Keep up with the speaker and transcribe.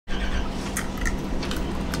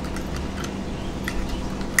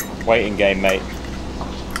Waiting game, mate.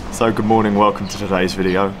 So good morning, welcome to today's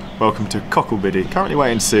video. Welcome to Cocklebiddy. Currently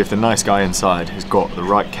waiting to see if the nice guy inside has got the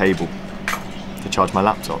right cable to charge my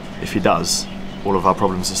laptop. If he does, all of our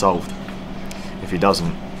problems are solved. If he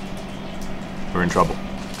doesn't, we're in trouble.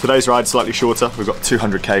 Today's ride's slightly shorter. We've got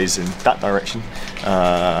 200 k's in that direction.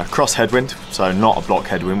 Cross headwind, so not a block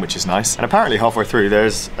headwind, which is nice. And apparently halfway through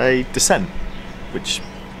there's a descent, which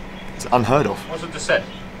is unheard of. What's a descent?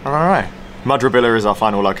 I don't know. Madrabilla is our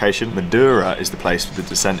final location. Madura is the place for the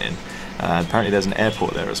descent in. Apparently there's an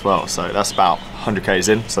airport there as well, so that's about 100 k's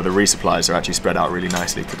in, so the resupplies are actually spread out really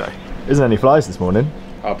nicely today. Isn't any flies this morning?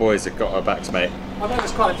 Our boys have got our backs, mate. I know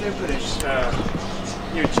it's quite good for this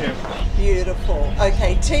YouTube. Beautiful.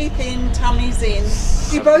 Okay, teeth in, tummies in.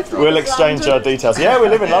 You both We'll exchange our details. Yeah, we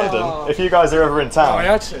live in London. If you guys are ever in town. Oh,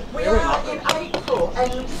 actually. We are in April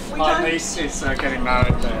and My niece is getting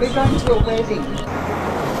married there. we're going to a wedding.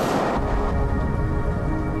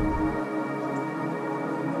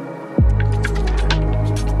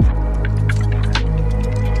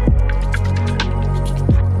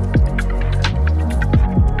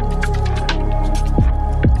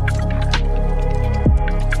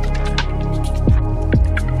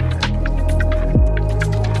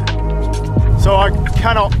 So I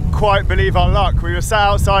cannot quite believe our luck. We were sat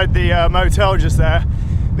outside the motel just there.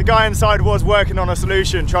 The guy inside was working on a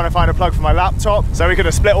solution, trying to find a plug for my laptop, so we could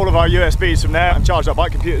have split all of our USBs from there and charged our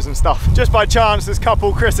bike computers and stuff. Just by chance, this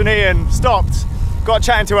couple, Chris and Ian, stopped, got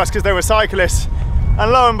chatting to us because they were cyclists,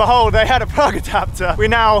 and lo and behold, they had a plug adapter. We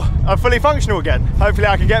now are fully functional again. Hopefully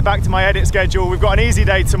I can get back to my edit schedule. We've got an easy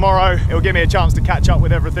day tomorrow. It'll give me a chance to catch up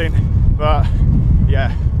with everything. But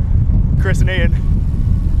yeah, Chris and Ian,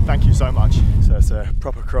 thank you so much. So it's a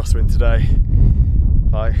proper crosswind today.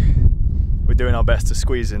 Like, we're doing our best to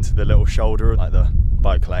squeeze into the little shoulder, like the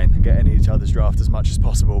bike lane, and get in each other's draft as much as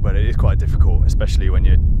possible, but it is quite difficult, especially when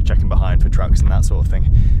you're checking behind for trucks and that sort of thing.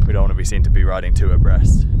 We don't want to be seen to be riding two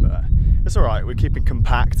abreast, but it's all right. We're keeping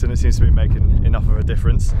compact and it seems to be making enough of a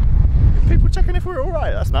difference. People checking if we're all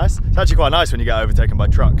right, that's nice. It's actually quite nice when you get overtaken by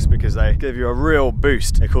trucks because they give you a real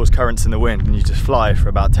boost. They cause currents in the wind and you just fly for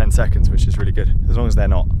about 10 seconds, which is really good, as long as they're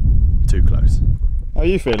not too close. How are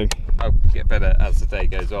you feeling? I'll get better as the day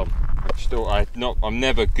goes on. I'm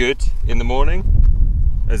never good in the morning,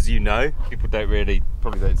 as you know. People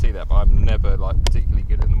probably don't see that, but I'm never like particularly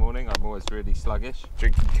good in the morning. I'm always really sluggish.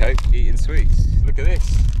 Drinking Coke, eating sweets. Look at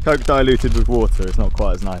this. Coke diluted with water, it's not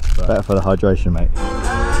quite as nice, but better for the hydration, mate.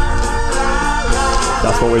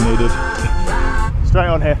 That's what we needed. Straight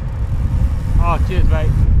on here. Oh, cheers, mate.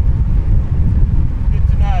 Good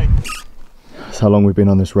to know. That's how long we've been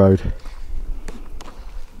on this road.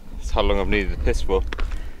 That's how long I've needed a piss for.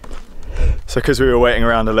 So because we were waiting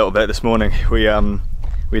around a little bit this morning,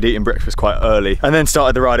 we'd eaten breakfast quite early and then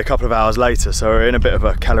started the ride a couple of hours later, so we're in a bit of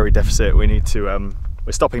a calorie deficit. We need to,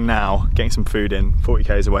 we're stopping now, getting some food in, 40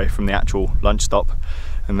 k's away from the actual lunch stop,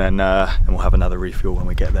 and then we'll have another refuel when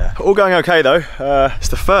we get there. All going okay though. It's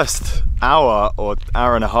the first hour or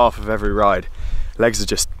hour and a half of every ride. Legs are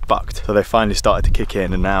just bucked, so they finally started to kick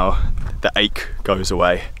in and now the ache goes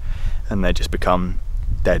away and they just become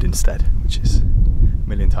dead instead, which is a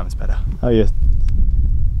million times better. Oh yeah, so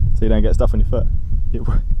you don't get stuff on your foot.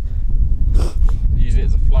 Use it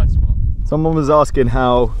as a fly spot. Someone was asking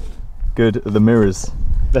how good are the mirrors.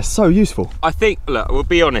 They're so useful. I think, look, we'll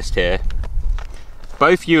be honest here.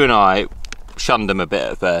 Both you and I shunned them a bit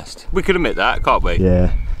at first. We could admit that, can't we?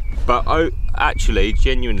 Yeah. But actually,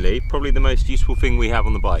 genuinely, probably the most useful thing we have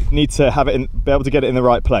on the bike. You need to have it be able to get it in the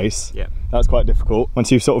right place. Yeah. That's quite difficult.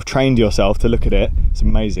 Once you've sort of trained yourself to look at it, it's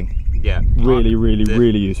amazing. Yeah. Really,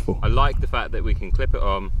 really useful. I like the fact that we can clip it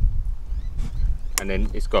on and then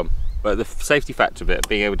it's gone. But the safety factor of it,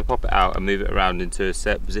 being able to pop it out and move it around into a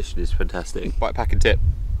set position is fantastic. Bikepacking tip.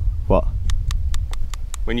 What?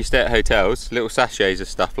 When you stay at hotels, little sachets of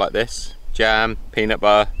stuff like this, jam, peanut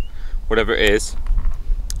butter, whatever it is,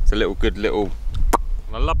 it's a good little,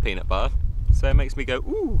 I love peanut butter, so it makes me go,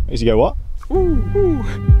 ooh. Makes you go what? Ooh, ooh.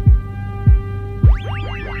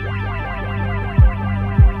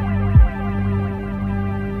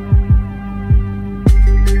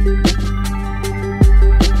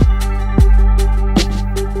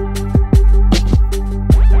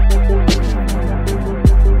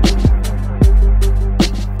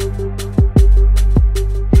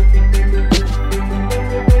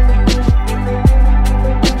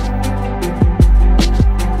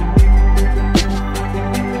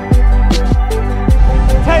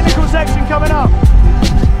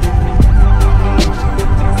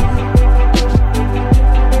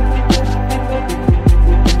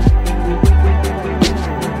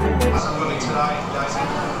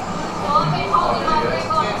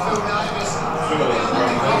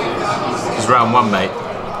 round one, mate.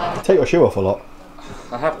 Take your shoe off a lot.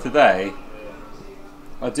 I have today.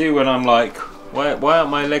 I do when I'm like, why aren't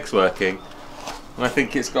my legs working? And I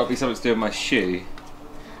think it's got to be something to do with my shoe.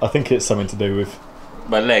 I think it's something to do with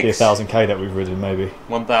My legs. the 1000k that we've ridden, maybe.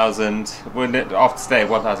 1,000. After today,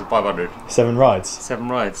 1,500. 7 rides. 7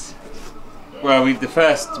 rides. Well, the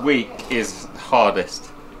first week is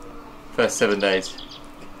hardest. First 7 days.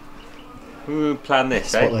 We plan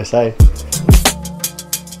this, That's eh? what they say.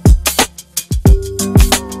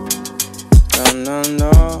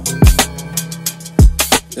 No.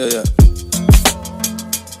 Yeah.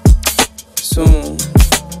 Soon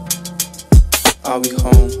I'll be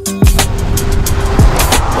home.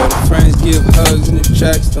 Where the friends give hugs and the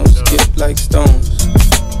tracks don't skip like stones.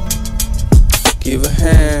 Give a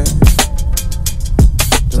hand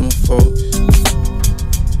to my folks,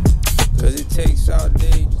 'cause it takes all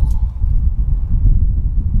day.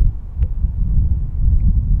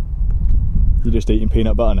 You're just eating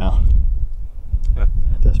peanut butter now. Yeah.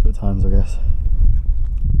 Desperate times, I guess.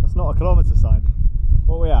 That's not a kilometre sign.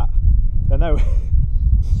 What are we at? I know.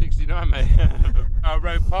 69, mate. I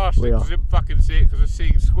rode past We it are. because I didn't fucking see it because I was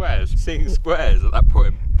seeing squares. Seeing squares at that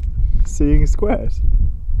point. Seeing squares.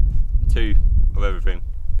 2 of everything.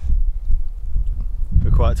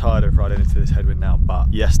 We're quite tired of riding into this headwind now,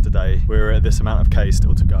 but yesterday we were at this amount of Cade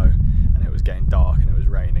still to go, and it was getting dark and it was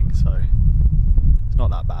raining, so it's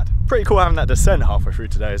not that bad. Pretty cool having that descent halfway through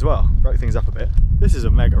today as well. Broke things up a bit. This is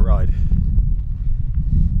a mega ride.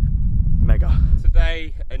 Mega.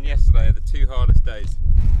 Today and yesterday are the 2 hardest days.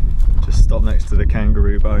 Just stop next to the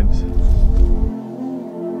kangaroo bones.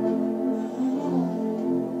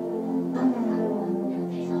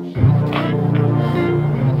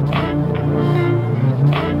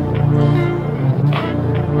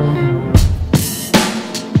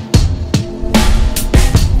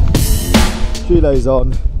 Few days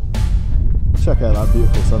on, check out that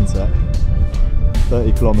beautiful sunset.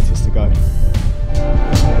 30 kilometres to go.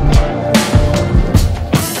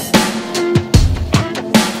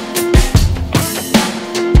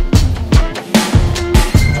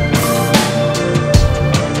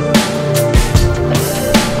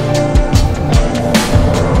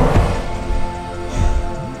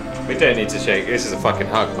 We don't need to shake. This is a fucking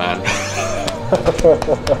hug, man.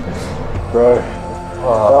 Bro.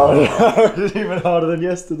 Oh no, it's even harder than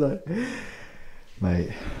yesterday.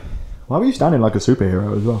 Mate, why were you standing like a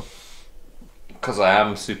superhero as well? Because I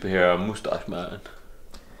am superhero moustache man.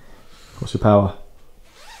 What's your power?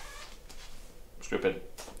 Stripping.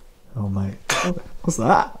 Oh mate, what's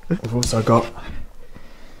that? I've also got,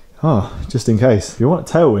 just in case, if you want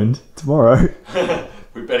a tailwind tomorrow.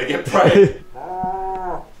 We better get brave.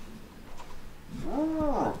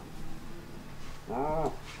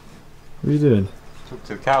 What are you doing? Talk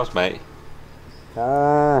to the cows, mate.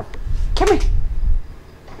 Come here.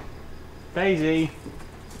 Daisy.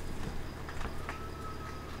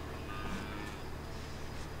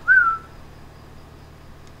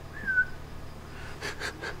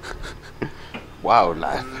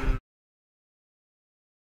 Wildlife.